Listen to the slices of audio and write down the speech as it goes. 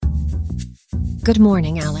Good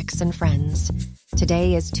morning, Alex and friends.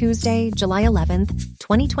 Today is Tuesday, July 11th,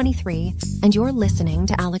 2023, and you're listening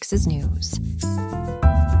to Alex's News.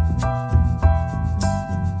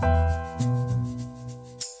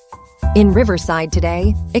 In Riverside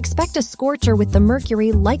today, expect a scorcher with the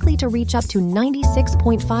mercury likely to reach up to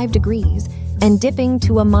 96.5 degrees and dipping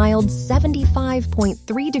to a mild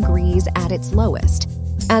 75.3 degrees at its lowest.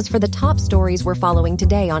 As for the top stories we're following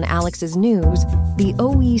today on Alex's News, the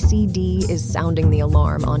OECD is sounding the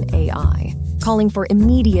alarm on AI, calling for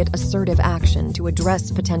immediate assertive action to address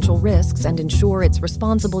potential risks and ensure its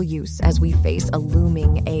responsible use as we face a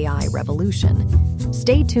looming AI revolution.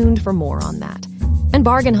 Stay tuned for more on that. And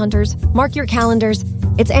bargain hunters, mark your calendars.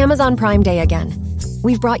 It's Amazon Prime Day again.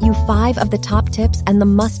 We've brought you 5 of the top tips and the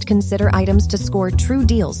must-consider items to score true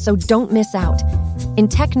deals, so don't miss out. In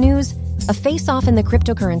tech news, a face-off in the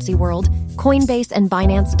cryptocurrency world, Coinbase and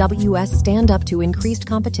Binance WS stand up to increased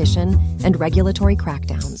competition and regulatory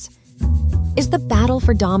crackdowns. Is the battle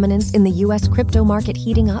for dominance in the U.S. crypto market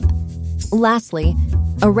heating up? Lastly,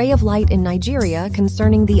 a ray of light in Nigeria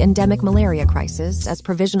concerning the endemic malaria crisis as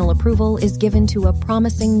provisional approval is given to a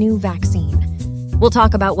promising new vaccine. We'll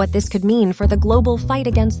talk about what this could mean for the global fight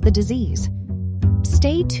against the disease.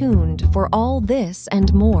 Stay tuned for all this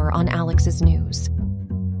and more on Alex's News.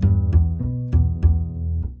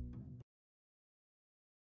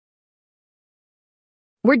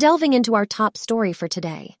 We're delving into our top story for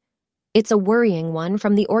today. It's a worrying one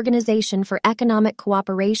from the Organization for Economic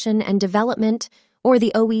Cooperation and Development, or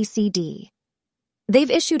the OECD.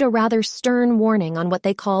 They've issued a rather stern warning on what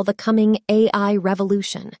they call the coming AI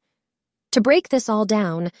revolution. To break this all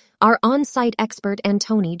down, our on-site expert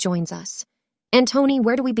Antony joins us. Antony,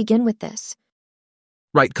 where do we begin with this?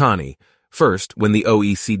 Right, Connie. First, when the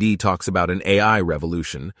OECD talks about an AI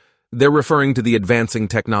revolution, they're referring to the advancing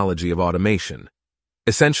technology of automation.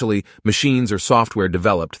 Essentially, machines or software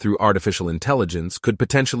developed through artificial intelligence could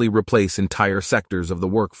potentially replace entire sectors of the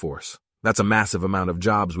workforce. That's a massive amount of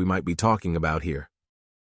jobs we might be talking about here.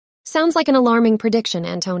 Sounds like an alarming prediction,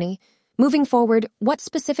 Antony. Moving forward, what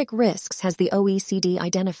specific risks has the OECD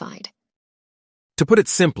identified? To put it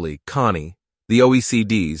simply, Connie, the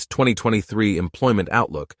OECD's 2023 Employment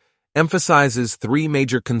Outlook emphasizes 3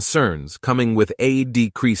 major concerns coming with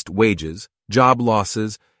decreased wages, job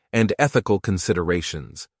losses, and ethical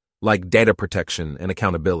considerations, like data protection and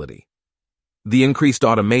accountability. The increased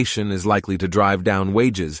automation is likely to drive down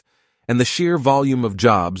wages, and the sheer volume of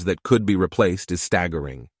jobs that could be replaced is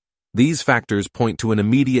staggering. These factors point to an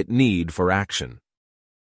immediate need for action.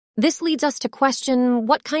 This leads us to question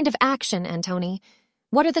what kind of action, Antony?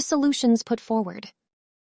 What are the solutions put forward?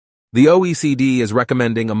 The OECD is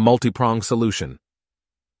recommending a multi-pronged solution.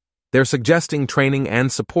 They're suggesting training and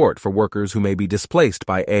support for workers who may be displaced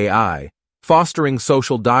by AI, fostering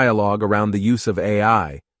social dialogue around the use of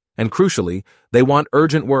AI, and crucially, they want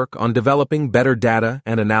urgent work on developing better data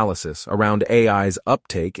and analysis around AI's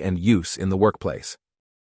uptake and use in the workplace.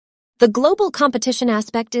 The global competition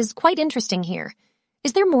aspect is quite interesting here.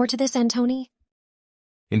 Is there more to this, Antony?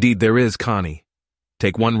 Indeed, there is, Connie.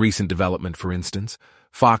 Take one recent development, for instance.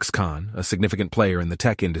 Foxconn, a significant player in the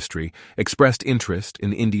tech industry, expressed interest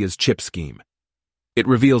in India's chip scheme. It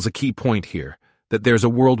reveals a key point here, that there's a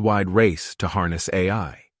worldwide race to harness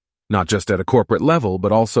AI, not just at a corporate level,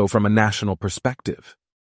 but also from a national perspective.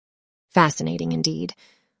 Fascinating indeed.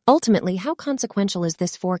 Ultimately, how consequential is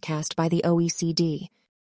this forecast by the OECD?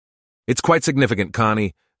 It's quite significant,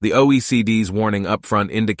 Connie. The OECD's warning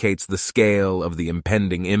upfront indicates the scale of the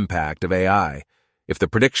impending impact of AI. If the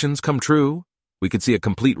predictions come true, we could see a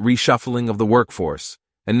complete reshuffling of the workforce,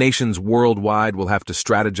 and nations worldwide will have to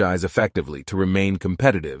strategize effectively to remain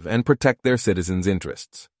competitive and protect their citizens'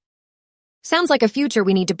 interests. Sounds like a future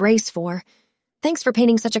we need to brace for. Thanks for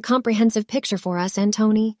painting such a comprehensive picture for us,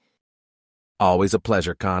 Antony. Always a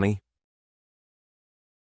pleasure, Connie.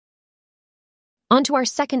 On to our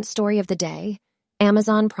second story of the day,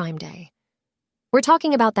 Amazon Prime Day. We're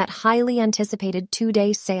talking about that highly anticipated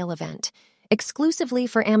 2-day sale event, exclusively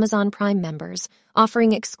for Amazon Prime members,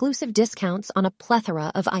 offering exclusive discounts on a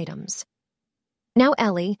plethora of items. Now,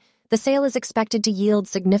 Ellie, the sale is expected to yield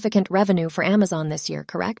significant revenue for Amazon this year,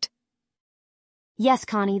 correct? Yes,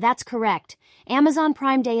 Connie, that's correct. Amazon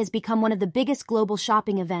Prime Day has become one of the biggest global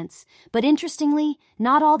shopping events. But interestingly,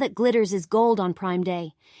 not all that glitters is gold on Prime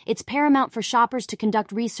Day. It's paramount for shoppers to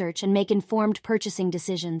conduct research and make informed purchasing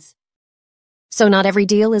decisions. So not every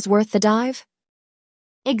deal is worth the dive?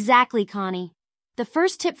 Exactly, Connie. The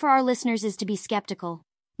first tip for our listeners is to be skeptical.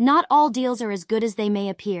 Not all deals are as good as they may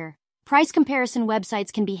appear. Price comparison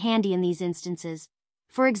websites can be handy in these instances.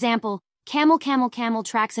 For example, Camel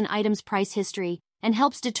tracks an item's price history, and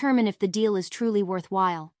helps determine if the deal is truly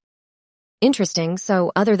worthwhile. Interesting.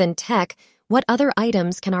 So, other than tech, what other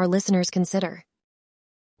items can our listeners consider?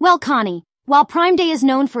 Well, Connie, while Prime Day is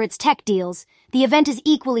known for its tech deals, the event is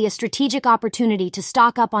equally a strategic opportunity to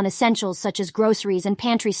stock up on essentials such as groceries and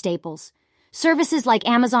pantry staples. Services like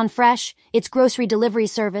Amazon Fresh, its grocery delivery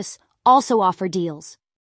service, also offer deals.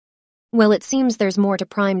 Well, it seems there's more to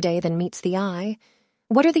Prime Day than meets the eye.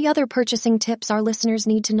 What are the other purchasing tips our listeners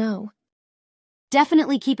need to know?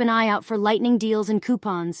 Definitely keep an eye out for lightning deals and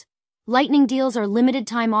coupons. Lightning deals are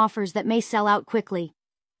limited-time offers that may sell out quickly.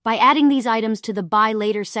 By adding these items to the Buy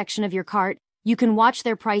Later section of your cart, you can watch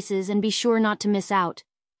their prices and be sure not to miss out.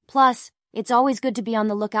 Plus, it's always good to be on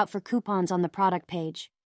the lookout for coupons on the product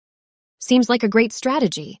page. Seems like a great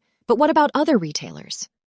strategy, but what about other retailers?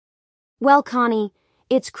 Well, Connie,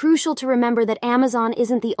 it's crucial to remember that Amazon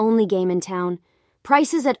isn't the only game in town.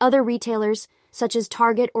 Prices at other retailers, such as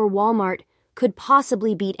Target or Walmart, could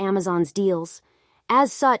possibly beat Amazon's deals.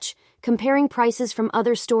 As such, comparing prices from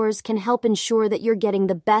other stores can help ensure that you're getting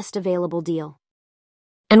the best available deal.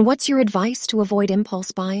 And what's your advice to avoid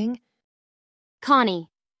impulse buying? Connie,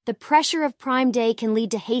 the pressure of Prime Day can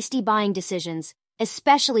lead to hasty buying decisions,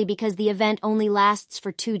 especially because the event only lasts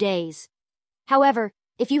for 2 days. However,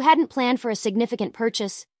 if you hadn't planned for a significant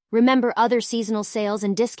purchase, remember other seasonal sales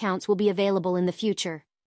and discounts will be available in the future.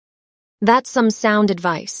 That's some sound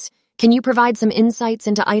advice. Can you provide some insights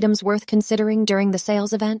into items worth considering during the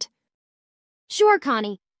sales event? Sure,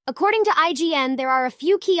 Connie. According to IGN, there are a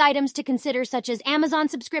few key items to consider such as Amazon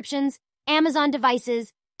subscriptions, Amazon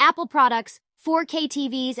devices, Apple products, 4K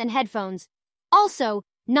TVs, and headphones. Also,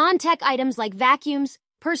 non-tech items like vacuums,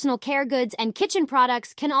 personal care goods, and kitchen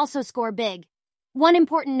products can also score big. One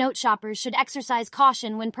important note: shoppers should exercise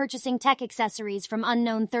caution when purchasing tech accessories from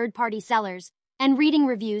unknown third-party sellers, and reading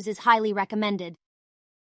reviews is highly recommended.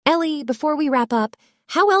 Ellie, before we wrap up,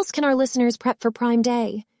 how else can our listeners prep for Prime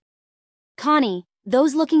Day? Connie,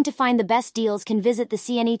 those looking to find the best deals can visit the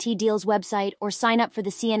CNET Deals website or sign up for the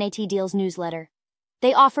CNET Deals newsletter.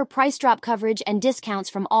 They offer price drop coverage and discounts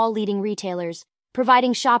from all leading retailers,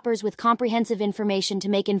 providing shoppers with comprehensive information to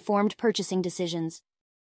make informed purchasing decisions.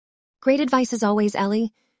 Great advice as always,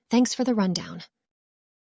 Ellie. Thanks for the rundown.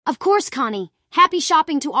 Of course, Connie. Happy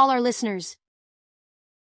shopping to all our listeners.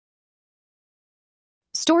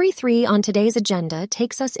 Story 3 on today's agenda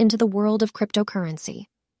takes us into the world of cryptocurrency.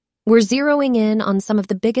 We're zeroing in on some of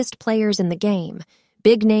the biggest players in the game,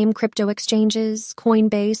 big-name crypto exchanges,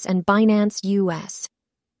 Coinbase, and Binance US.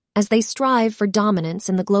 As they strive for dominance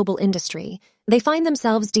in the global industry, they find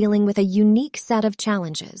themselves dealing with a unique set of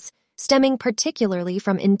challenges, stemming particularly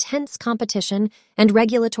from intense competition and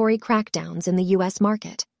regulatory crackdowns in the US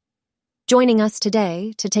market. Joining us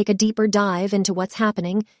today to take a deeper dive into what's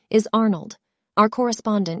happening is Arnold, our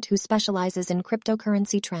correspondent who specializes in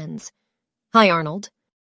cryptocurrency trends. Hi, Arnold.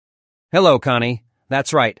 Hello, Connie.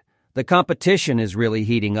 That's right. The competition is really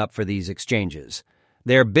heating up for these exchanges.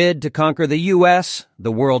 Their bid to conquer the U.S.,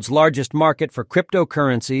 the world's largest market for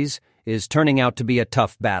cryptocurrencies, is turning out to be a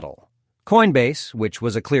tough battle. Coinbase, which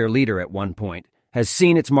was a clear leader at one point, has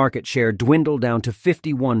seen its market share dwindle down to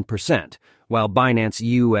 51%, while Binance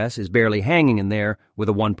US is barely hanging in there with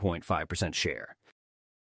a 1.5% share.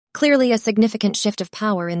 Clearly a significant shift of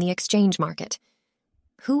power in the exchange market.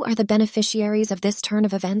 Who are the beneficiaries of this turn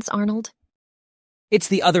of events, Arnold? It's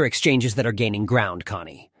the other exchanges that are gaining ground,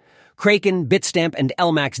 Connie. Kraken, Bitstamp, and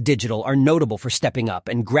LMAX Digital are notable for stepping up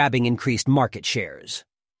and grabbing increased market shares.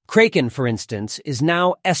 Kraken, for instance, is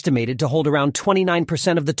now estimated to hold around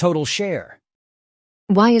 29% of the total share.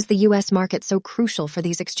 Why is the U.S. market so crucial for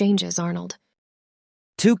these exchanges, Arnold?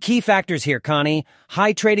 Two key factors here, Connie: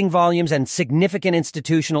 high trading volumes and significant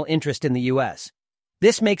institutional interest in the U.S.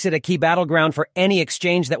 This makes it a key battleground for any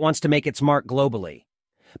exchange that wants to make its mark globally.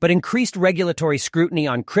 But increased regulatory scrutiny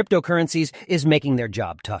on cryptocurrencies is making their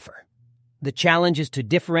job tougher. The challenge is to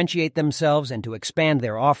differentiate themselves and to expand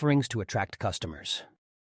their offerings to attract customers.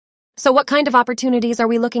 So what kind of opportunities are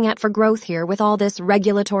we looking at for growth here with all this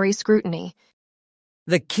regulatory scrutiny?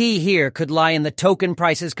 The key here could lie in the token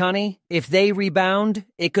prices, Connie. If they rebound,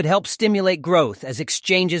 it could help stimulate growth, as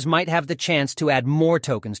exchanges might have the chance to add more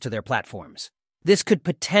tokens to their platforms. This could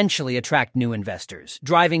potentially attract new investors,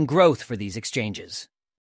 driving growth for these exchanges.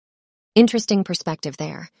 Interesting perspective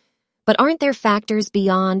there. But aren't there factors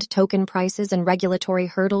beyond token prices and regulatory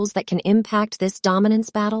hurdles that can impact this dominance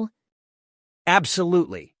battle?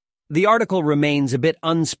 Absolutely. The article remains a bit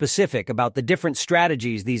unspecific about the different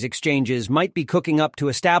strategies these exchanges might be cooking up to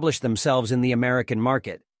establish themselves in the American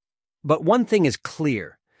market. But one thing is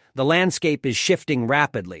clear: the landscape is shifting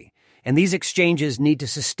rapidly, and these exchanges need to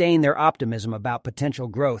sustain their optimism about potential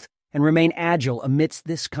growth and remain agile amidst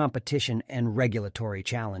this competition and regulatory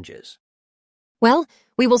challenges. Well,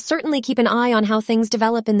 we will certainly keep an eye on how things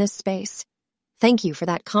develop in this space. Thank you for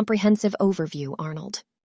that comprehensive overview, Arnold.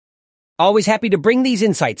 Always happy to bring these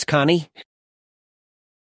insights, Connie.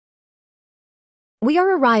 We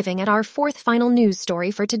are arriving at our fourth final news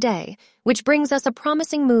story for today, which brings us a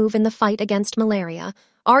promising move in the fight against malaria,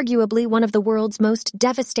 arguably one of the world's most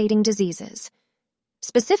devastating diseases.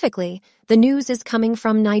 Specifically, the news is coming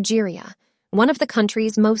from Nigeria, one of the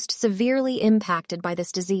countries most severely impacted by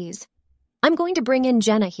this disease. I'm going to bring in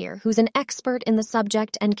Jenna here, who's an expert in the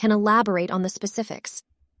subject and can elaborate on the specifics.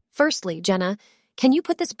 Firstly, Jenna, can you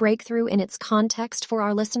put this breakthrough in its context for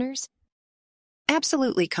our listeners?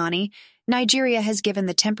 Absolutely, Connie. Nigeria has given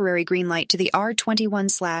the temporary green light to the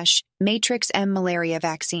R21/Matrix-M malaria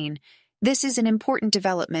vaccine. This is an important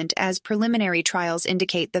development as preliminary trials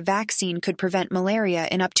indicate the vaccine could prevent malaria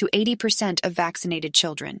in up to 80% of vaccinated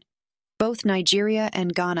children. Both Nigeria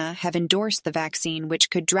and Ghana have endorsed the vaccine,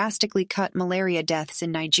 which could drastically cut malaria deaths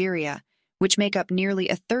in Nigeria, which make up nearly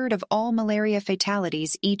a third of all malaria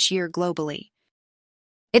fatalities each year globally.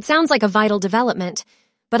 It sounds like a vital development,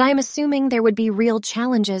 but I'm assuming there would be real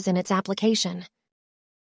challenges in its application.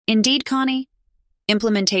 Indeed, Connie.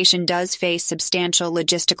 Implementation does face substantial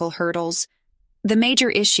logistical hurdles. The major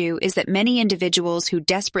issue is that many individuals who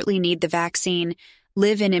desperately need the vaccine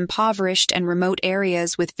live in impoverished and remote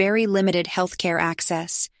areas with very limited healthcare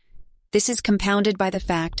access. This is compounded by the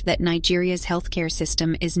fact that Nigeria's healthcare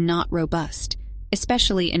system is not robust,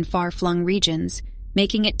 especially in far-flung regions,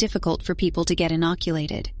 making it difficult for people to get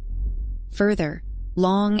inoculated. Further,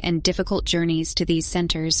 long and difficult journeys to these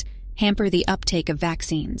centers hamper the uptake of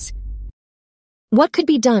vaccines. What could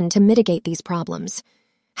be done to mitigate these problems?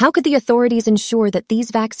 How could the authorities ensure that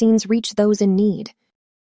these vaccines reach those in need?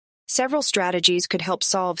 Several strategies could help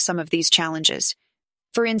solve some of these challenges.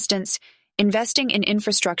 For instance, investing in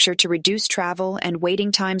infrastructure to reduce travel and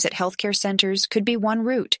waiting times at healthcare centers could be one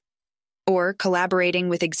route. Or collaborating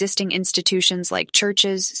with existing institutions like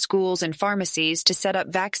churches, schools, and pharmacies to set up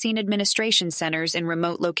vaccine administration centers in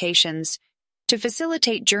remote locations. To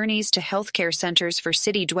facilitate journeys to healthcare centers for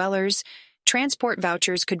city dwellers, transport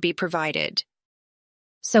vouchers could be provided.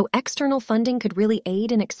 So external funding could really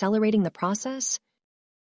aid in accelerating the process?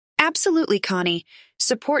 Absolutely, Connie.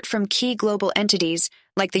 Support from key global entities,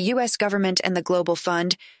 like the U.S. government and the Global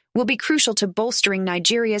Fund, will be crucial to bolstering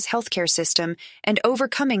Nigeria's healthcare system and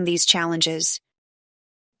overcoming these challenges.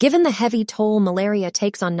 Given the heavy toll malaria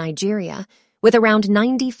takes on Nigeria, with around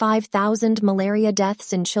 95,000 malaria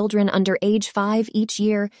deaths in children under age 5 each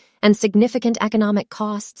year and significant economic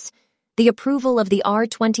costs, the approval of the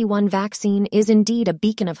R21 vaccine is indeed a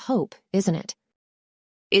beacon of hope, isn't it?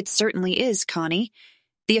 It certainly is, Connie.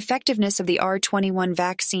 The effectiveness of the R21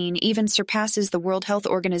 vaccine even surpasses the World Health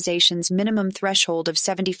Organization's minimum threshold of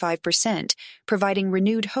 75%, providing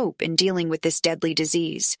renewed hope in dealing with this deadly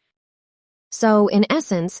disease. So, in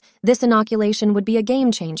essence, this inoculation would be a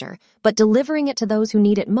game changer, but delivering it to those who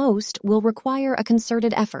need it most will require a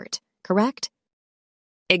concerted effort, correct?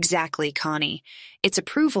 Exactly, Connie. Its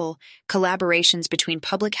approval, collaborations between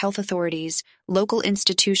public health authorities, local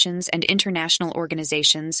institutions, and international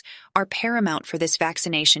organizations are paramount for this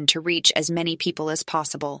vaccination to reach as many people as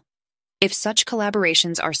possible. If such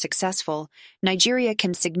collaborations are successful, Nigeria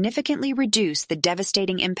can significantly reduce the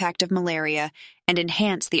devastating impact of malaria and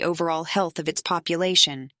enhance the overall health of its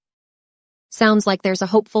population. Sounds like there's a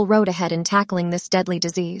hopeful road ahead in tackling this deadly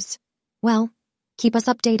disease. Well, keep us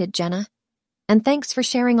updated, Jenna. And thanks for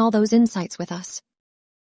sharing all those insights with us.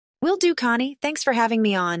 Will do, Connie. Thanks for having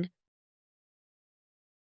me on.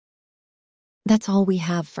 That's all we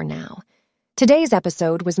have for now. Today's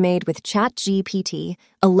episode was made with ChatGPT,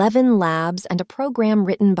 11 labs, and a program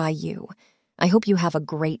written by you. I hope you have a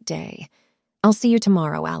great day. I'll see you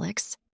tomorrow, Alex.